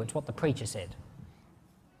not you, it's what the preacher said.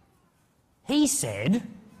 He said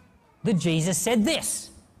that Jesus said this.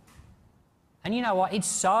 And you know what? It's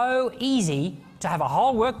so easy to have a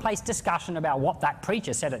whole workplace discussion about what that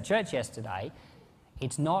preacher said at church yesterday.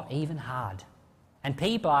 It's not even hard. And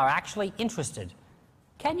people are actually interested.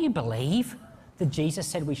 Can you believe that Jesus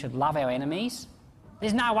said we should love our enemies?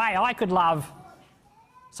 There's no way I could love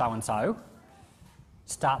so-and-so.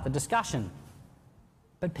 Start the discussion.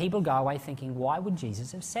 But people go away thinking, why would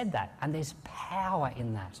Jesus have said that? And there's power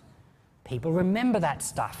in that. People remember that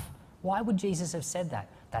stuff. Why would Jesus have said that?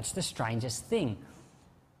 That's the strangest thing.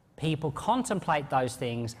 People contemplate those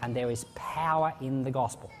things and there is power in the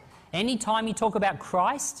gospel. Anytime you talk about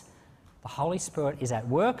Christ, the Holy Spirit is at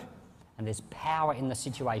work and there's power in the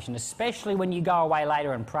situation, especially when you go away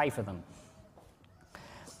later and pray for them.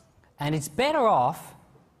 And it's better off,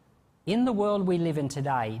 in the world we live in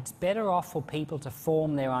today, it's better off for people to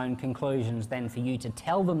form their own conclusions than for you to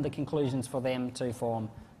tell them the conclusions for them to form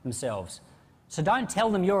themselves. So don't tell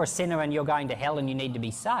them you're a sinner and you're going to hell and you need to be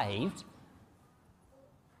saved.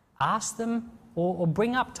 Ask them or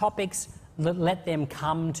bring up topics that let them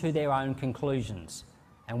come to their own conclusions.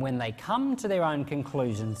 And when they come to their own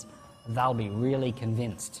conclusions, they'll be really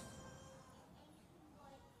convinced.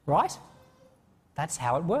 Right? That's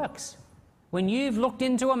how it works. When you've looked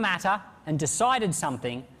into a matter and decided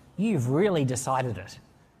something, you've really decided it.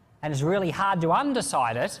 And it's really hard to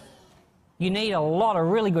undecide it. You need a lot of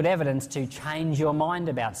really good evidence to change your mind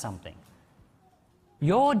about something.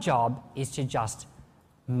 Your job is to just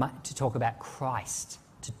to talk about Christ.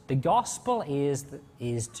 The gospel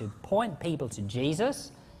is to point people to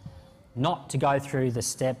Jesus, not to go through the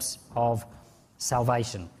steps of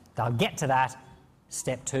salvation. They'll get to that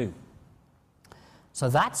step 2. So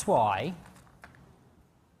that's why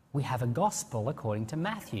we have a gospel according to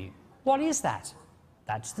Matthew. What is that?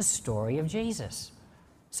 That's the story of Jesus.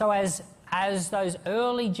 So as those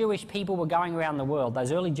early Jewish people were going around the world,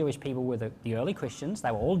 those early Jewish people were the early Christians,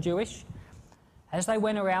 they were all Jewish. As they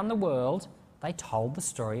went around the world, they told the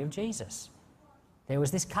story of Jesus. There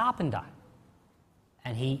was this carpenter,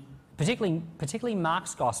 and he, particularly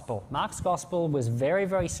Mark's gospel. Mark's gospel was very,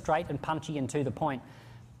 very straight and punchy and to the point.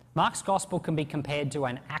 Mark's gospel can be compared to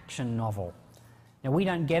an action novel. Now, we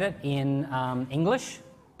don't get it in English,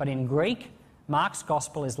 but in Greek, Mark's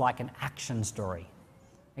gospel is like an action story.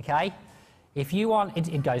 Okay? If you want, it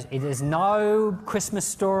is no Christmas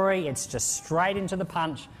story, it's just straight into the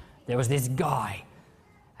punch. There was this guy,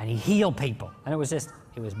 and he healed people. And it was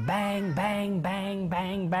bang, bang, bang,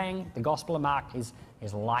 bang, bang. The Gospel of Mark is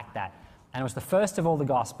like that. And it was the first of all the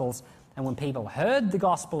Gospels, and when people heard the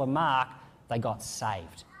Gospel of Mark, they got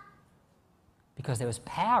saved. Because there was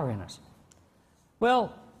power in it.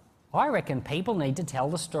 Well, I reckon people need to tell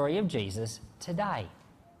the story of Jesus today.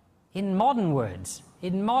 In modern words,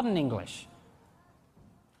 in modern English.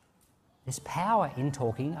 There's power in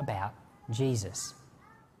talking about Jesus.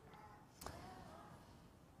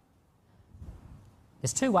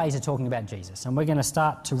 There's 2 ways of talking about Jesus, and we're going to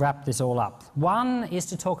start to wrap this all up. One is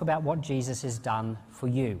to talk about what Jesus has done for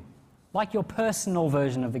you, like your personal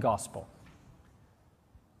version of the gospel.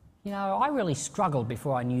 You know, I really struggled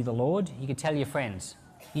before I knew the Lord. You could tell your friends.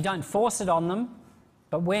 You don't force it on them,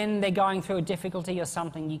 but when they're going through a difficulty or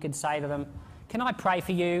something, you could say to them, can I pray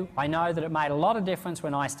for you? I know that it made a lot of difference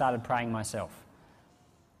when I started praying myself.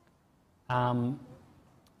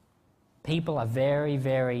 People are very,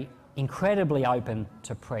 very incredibly open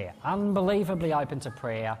to prayer, unbelievably open to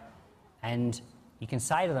prayer, and you can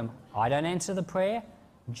say to them, I don't answer the prayer,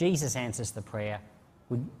 Jesus answers the prayer.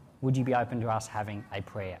 Would you be open to us having a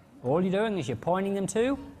prayer? All you're doing is you're pointing them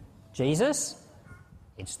to Jesus.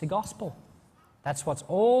 It's the gospel. That's what's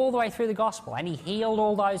all the way through the gospel, and he healed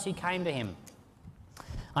all those who came to him.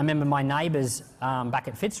 I remember my neighbours back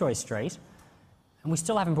at Fitzroy Street, and we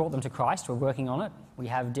still haven't brought them to Christ. We're working on it. We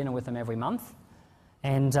have dinner with them every month.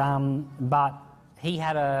 And but he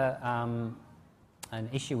had an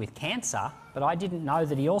issue with cancer, but I didn't know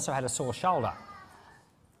that he also had a sore shoulder.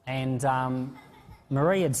 And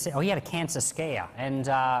Marie had said, he had a cancer scare, and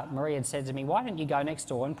Marie had said to me, why don't you go next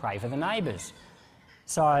door and pray for the neighbours?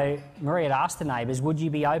 So Marie had asked the neighbours, would you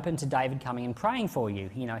be open to David coming and praying for you?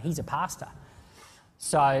 You know, he's a pastor.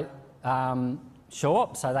 So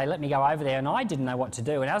sure, so they let me go over there, and I didn't know what to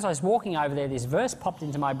do. And as I was walking over there, this verse popped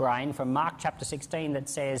into my brain from Mark chapter 16 that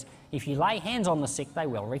says, if you lay hands on the sick, they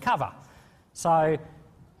will recover. So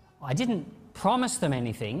I didn't promise them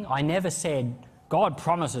anything. I never said, God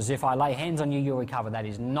promises if I lay hands on you, you'll recover. That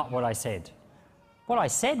is not what I said. What I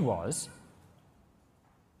said was,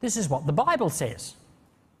 this is what the Bible says.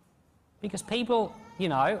 Because people, you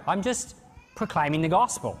know, I'm just proclaiming the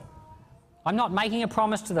gospel. I'm not making a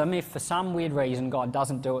promise to them if for some weird reason God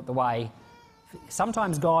doesn't do it the way.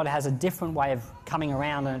 Sometimes God has a different way of coming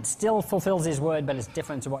around and it still fulfills his word, but it's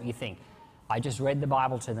different to what you think. I just read the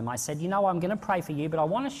Bible to them. I said, you know, I'm going to pray for you, but I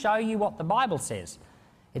want to show you what the Bible says.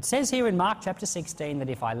 It says here in Mark chapter 16 that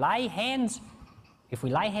if we lay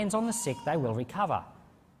hands on the sick, they will recover.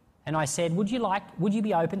 And I said, would you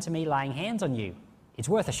be open to me laying hands on you? It's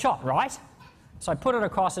worth a shot, right? So I put it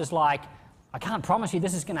across as like, I can't promise you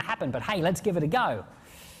this is going to happen, but hey, let's give it a go.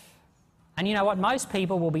 And you know what? Most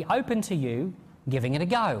people will be open to you giving it a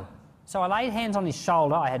go. So I laid hands on his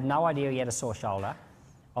shoulder. I had no idea he had a sore shoulder.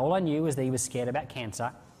 All I knew was that he was scared about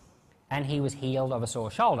cancer and he was healed of a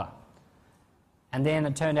sore shoulder. And then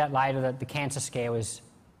it turned out later that the cancer scare was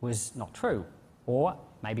not true. Or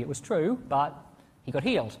maybe it was true, but he got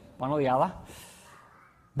healed, one or the other.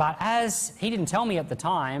 But as he didn't tell me at the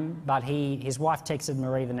time, but his wife texted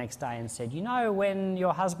Marie the next day and said, you know, when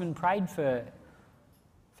your husband prayed for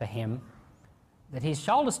him, that his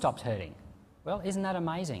shoulder stopped hurting. Well, isn't that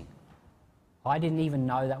amazing? I didn't even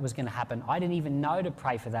know that was going to happen. I didn't even know to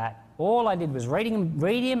pray for that. All I did was read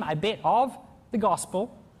him a bit of the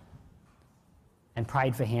gospel and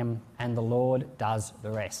prayed for him, and the Lord does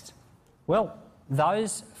the rest. Well,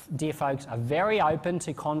 those dear folks are very open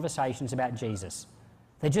to conversations about Jesus.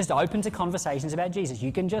 They're just open to conversations about Jesus.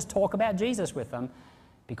 You can just talk about Jesus with them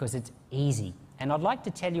because it's easy. And I'd like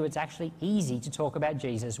to tell you it's actually easy to talk about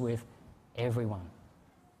Jesus with everyone.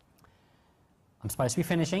 I'm supposed to be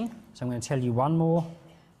finishing, so I'm going to tell you one more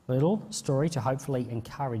little story to hopefully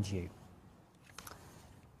encourage you.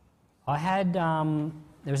 I had, there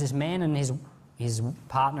was this man and his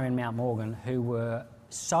partner in Mount Morgan who were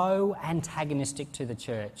so antagonistic to the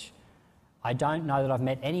church. I don't know that I've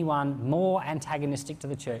met anyone more antagonistic to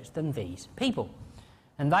the church than these people.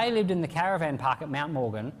 And they lived in the caravan park at Mount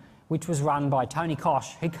Morgan, which was run by Tony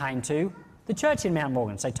Kosh, who came to the church in Mount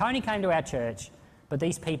Morgan. So Tony came to our church, but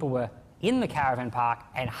these people were in the caravan park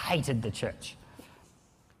and hated the church.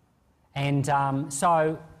 And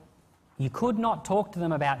so you could not talk to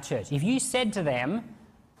them about church. If you said to them,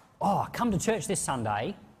 oh, come to church this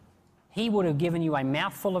Sunday, he would have given you a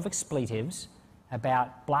mouthful of expletives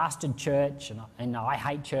about blasted church and I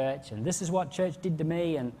hate church and this is what church did to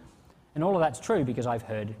me, and all of that's true because I've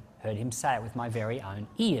heard him say it with my very own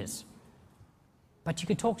ears. But you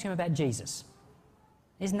could talk to him about Jesus.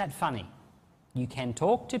 Isn't that funny? You can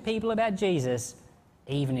talk to people about Jesus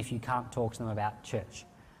even if you can't talk to them about church.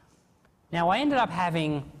 Now, I ended up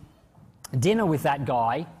having dinner with that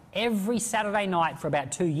guy every Saturday night for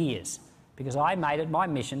about 2 years because I made it my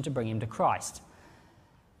mission to bring him to Christ.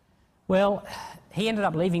 Well, he ended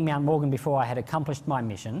up leaving Mount Morgan before I had accomplished my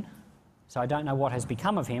mission, so I don't know what has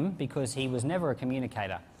become of him because he was never a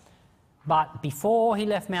communicator. But before he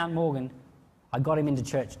left Mount Morgan, I got him into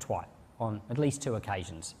church twice, on at least 2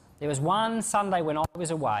 occasions. There was one Sunday when I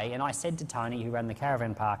was away and I said to Tony, who ran the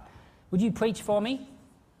caravan park, would you preach for me?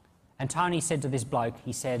 And Tony said to this bloke,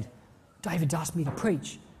 he said, David asked me to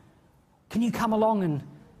preach. Can you come along and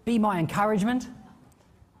be my encouragement?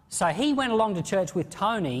 So he went along to church with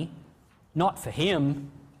Tony, not for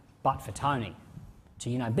him, but for Tony.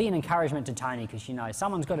 To, be an encouragement to Tony because,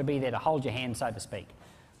 someone's got to be there to hold your hand, so to speak.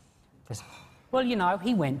 Well,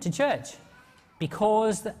 he went to church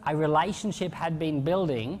because a relationship had been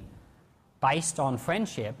building based on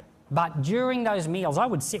friendship. But during those meals, I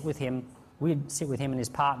would sit with him. We'd sit with him and his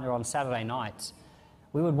partner on Saturday nights.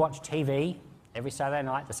 We would watch TV every Saturday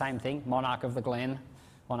night, the same thing, Monarch of the Glen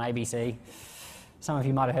on ABC. Some of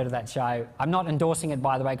you might have heard of that show. I'm not endorsing it,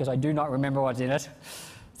 by the way, because I do not remember what's in it.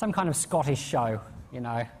 Some kind of Scottish show,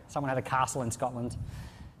 Someone had a castle in Scotland.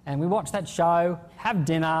 And we watched that show, have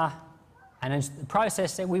dinner, and in the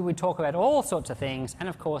process that we would talk about all sorts of things, and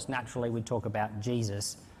of course, naturally, we'd talk about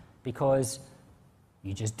Jesus, because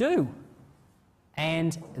you just do.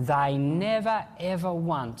 And they never, ever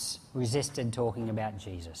once resisted talking about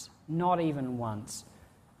Jesus. Not even once.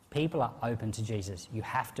 People are open to Jesus. You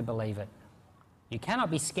have to believe it. You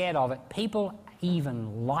cannot be scared of it. People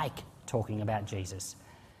even like talking about Jesus.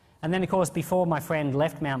 And then, of course, before my friend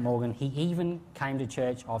left Mount Morgan, he even came to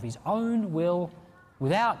church of his own will,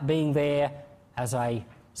 without being there as a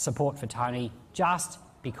support for Tony, just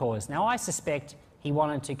because. Now, I suspect He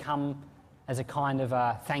wanted to come as a kind of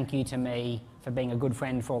a thank you to me for being a good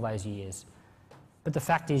friend for all those years. But the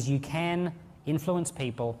fact is, you can influence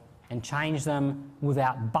people and change them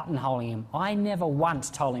without buttonholing him. I never once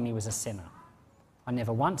told him he was a sinner. I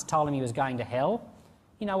never once told him he was going to hell.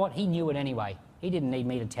 You know what? He knew it anyway. He didn't need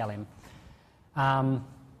me to tell him.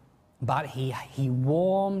 But he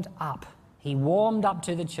warmed up. He warmed up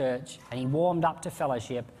to the church and he warmed up to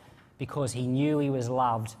fellowship because he knew he was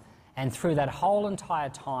loved. And through that whole entire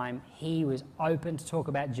time, he was open to talk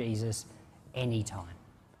about Jesus anytime.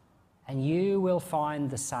 And you will find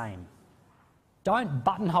the same. Don't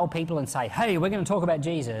buttonhole people and say, hey, we're going to talk about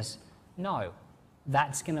Jesus. No,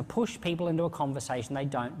 that's going to push people into a conversation they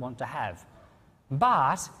don't want to have.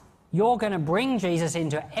 But you're going to bring Jesus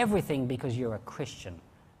into everything because you're a Christian.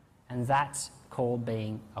 And that's called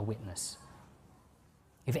being a witness.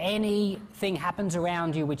 If anything happens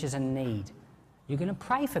around you which is a need, you're going to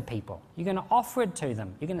pray for people. You're going to offer it to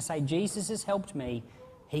them. You're going to say, Jesus has helped me.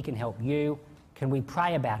 He can help you. Can we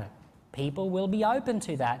pray about it? People will be open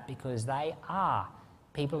to that because they are.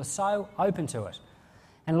 People are so open to it.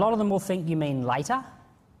 And a lot of them will think you mean later,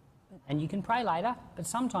 and you can pray later, but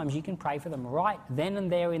sometimes you can pray for them right then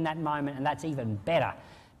and there in that moment, and that's even better.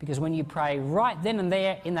 Because when you pray right then and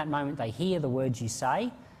there in that moment, they hear the words you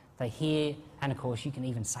say, they hear, and of course you can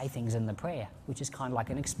even say things in the prayer, which is kind of like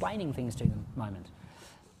an explaining things to them moment.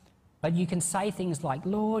 But you can say things like,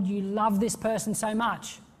 Lord, you love this person so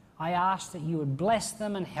much. I ask that you would bless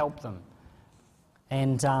them and help them.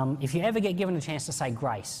 And if you ever get given a chance to say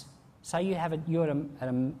grace, say you're at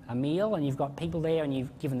a meal and you've got people there and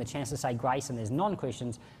you've given the chance to say grace and there's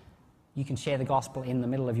non-Christians, you can share the gospel in the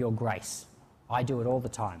middle of your grace. I do it all the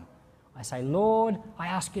time. I say, Lord, I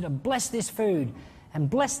ask you to bless this food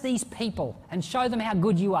and bless these people and show them how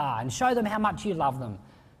good you are and show them how much you love them.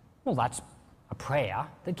 Well, that's a prayer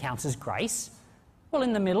that counts as grace. Well,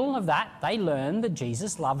 in the middle of that, they learn that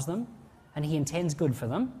Jesus loves them and he intends good for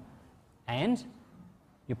them, and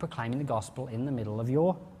you're proclaiming the gospel in the middle of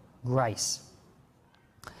your grace.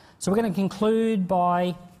 So we're going to conclude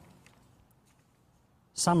by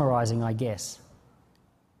summarising, I guess.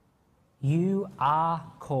 You are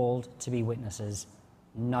called to be witnesses,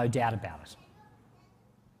 no doubt about it.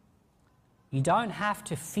 You don't have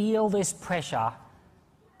to feel this pressure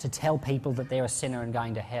to tell people that they're a sinner and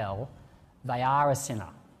going to hell. They are a sinner,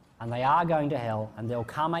 and they are going to hell, and there'll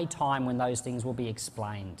come a time when those things will be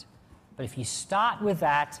explained. But if you start with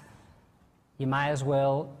that, you may as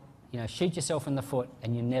well, shoot yourself in the foot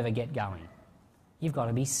and you never get going. You've got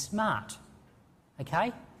to be smart,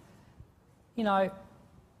 okay? You've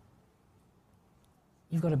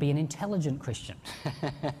got to be an intelligent Christian.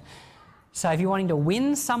 So if you're wanting to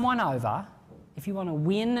win someone over, if you want to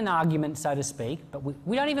win an argument, so to speak, but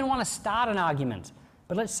we don't even want to start an argument.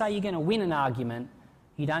 But let's say you're going to win an argument,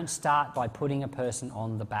 you don't start by putting a person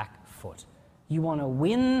on the back foot. You want to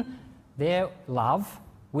win their love,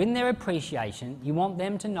 win their appreciation. You want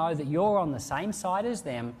them to know that you're on the same side as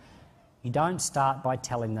them. You don't start by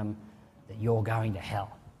telling them that you're going to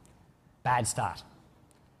hell. Bad start.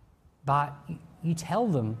 But you tell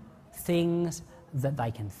them things that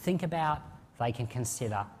they can think about, they can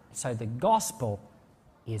consider. So the gospel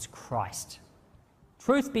is Christ.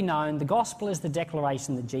 Truth be known, the gospel is the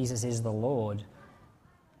declaration that Jesus is the Lord.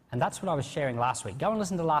 And that's what I was sharing last week. Go and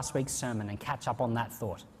listen to last week's sermon and catch up on that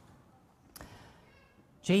thought.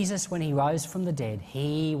 Jesus, when he rose from the dead,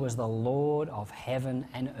 he was the Lord of heaven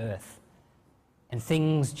and earth. And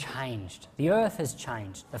things changed. The earth has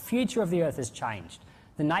changed. The future of the earth has changed.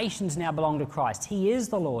 The nations now belong to Christ. He is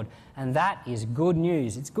the Lord, and that is good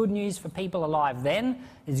news. It's good news for people alive then.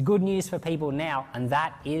 It's good news for people now, and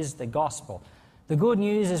that is the gospel. The good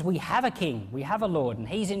news is we have a king, we have a Lord, and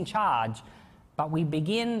he's in charge, but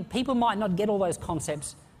people might not get all those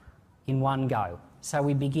concepts in one go. So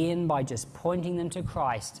we begin by just pointing them to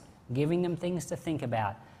Christ, giving them things to think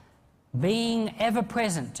about, being ever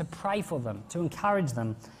present to pray for them, to encourage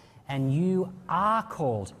them, and you are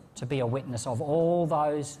called to be a witness of all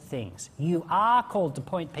those things. You are called to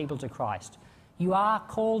point people to Christ. You are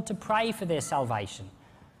called to pray for their salvation.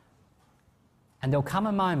 And there'll come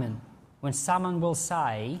a moment when someone will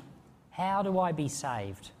say, how do I be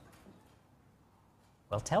saved?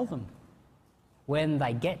 Well, tell them. When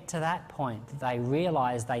they get to that point, that they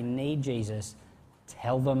realise they need Jesus,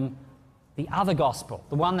 tell them the other gospel,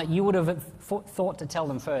 the one that you would have thought to tell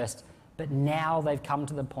them first, but now they've come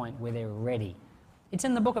to the point where they're ready. It's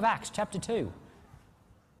in the book of Acts, chapter 2.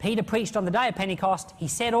 Peter preached on the day of Pentecost. He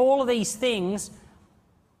said all of these things.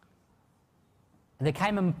 And there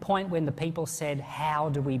came a point when the people said, how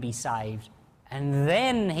do we be saved? And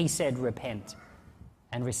then he said, repent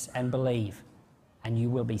and believe. and you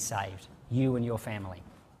will be saved, you and your family.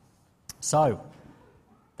 So,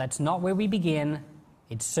 that's not where we begin.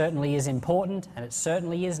 It certainly is important and it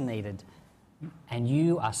certainly is needed, and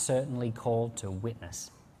you are certainly called to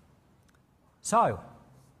witness. So,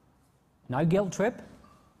 no guilt trip,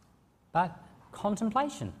 but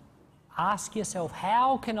contemplation. Ask yourself,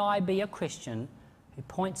 how can I be a Christian who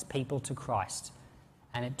points people to Christ?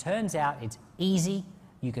 And it turns out it's easy.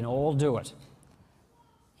 You can all do it.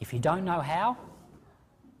 If you don't know how,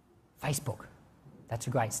 Facebook. That's a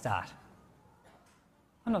great start.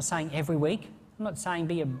 I'm not saying every week. I'm not saying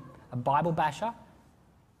be a Bible basher.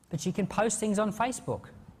 But you can post things on Facebook.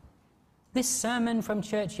 This sermon from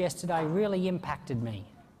church yesterday really impacted me.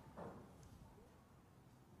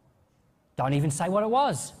 Don't even say what it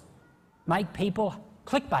was. Make people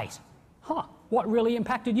clickbait. What really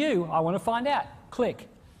impacted you? I want to find out. Click.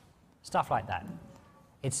 Stuff like that.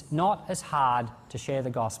 It's not as hard to share the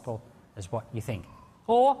gospel as what you think.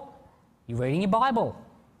 Or you're reading your Bible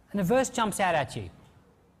and a verse jumps out at you.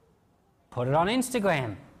 Put it on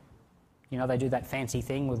Instagram. You know, they do that fancy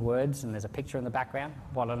thing with words and there's a picture in the background.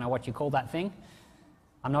 Well, I don't know what you call that thing.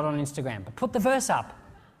 I'm not on Instagram. But put the verse up.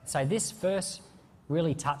 Say, this verse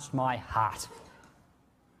really touched my heart.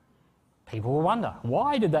 People will wonder,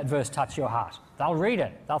 why did that verse touch your heart? They'll read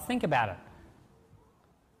it. They'll think about it.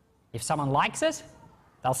 If someone likes it,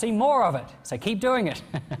 they'll see more of it. So keep doing it.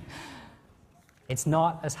 It's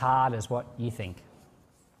not as hard as what you think.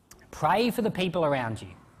 Pray for the people around you.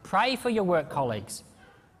 Pray for your work colleagues.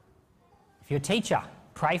 If you're a teacher,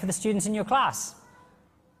 pray for the students in your class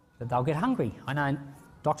that they'll get hungry. I know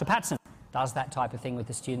Dr. Patson does that type of thing with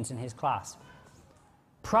the students in his class.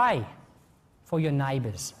 Pray for your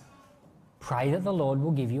neighbours. Pray that the Lord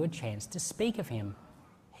will give you a chance to speak of him.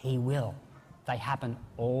 He will. They happen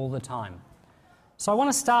all the time. So I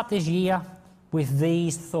want to start this year with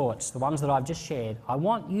these thoughts, the ones that I've just shared. I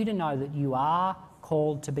want you to know that you are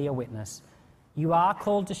called to be a witness. You are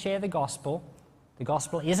called to share the gospel. The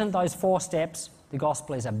gospel isn't those 4 steps. The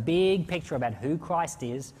gospel is a big picture about who Christ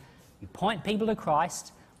is. You point people to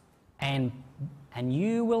Christ, and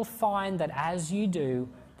you will find that as you do,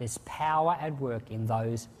 there's power at work in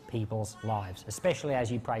those people's lives, especially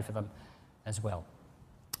as you pray for them as well.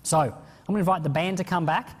 So I'm going to invite the band to come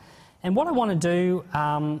back. And what I want to do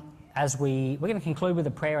as we're going to conclude with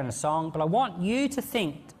a prayer and a song, but I want you to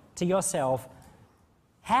think to yourself,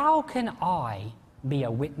 how can I be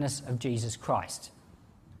a witness of Jesus Christ?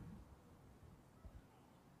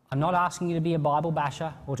 I'm not asking you to be a Bible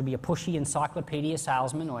basher or to be a pushy encyclopedia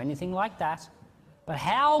salesman or anything like that, but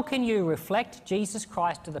how can you reflect Jesus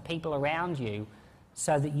Christ to the people around you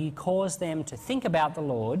so that you cause them to think about the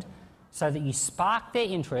Lord, so that you spark their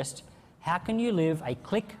interest? How can you live a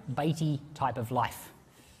clickbaity type of life?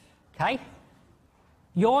 Okay?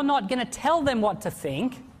 You're not going to tell them what to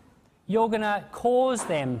think. You're going to cause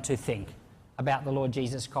them to think about the Lord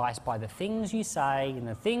Jesus Christ by the things you say and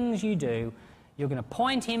the things you do. You're going to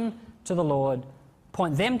point them to the Lord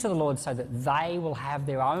so that they will have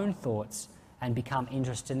their own thoughts and become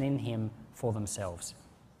interested in him for themselves.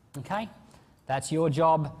 Okay? That's your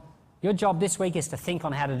job. Your job this week is to think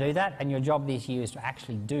on how to do that, and your job this year is to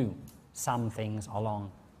actually do some things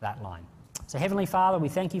along that line. So Heavenly Father, we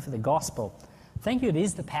thank you for the gospel. Thank you, it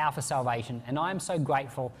is the power for salvation, and I am so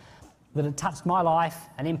grateful that it touched my life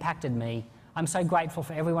and impacted me. I'm so grateful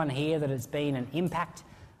for everyone here that it's been an impact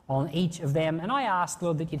on each of them, and I ask,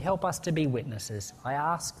 Lord, that you'd help us to be witnesses. I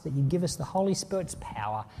ask that you'd give us the Holy Spirit's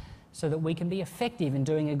power so that we can be effective in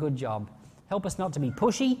doing a good job. Help us not to be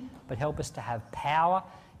pushy, but help us to have power.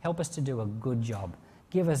 Help us to do a good job.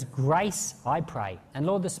 Give us grace, I pray. And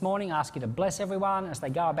Lord, this morning I ask you to bless everyone as they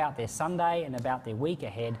go about their Sunday and about their week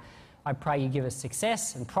ahead. I pray you give us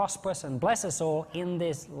success and prosper us and bless us all in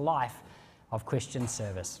this life of Christian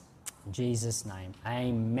service. In Jesus' name,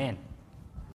 amen.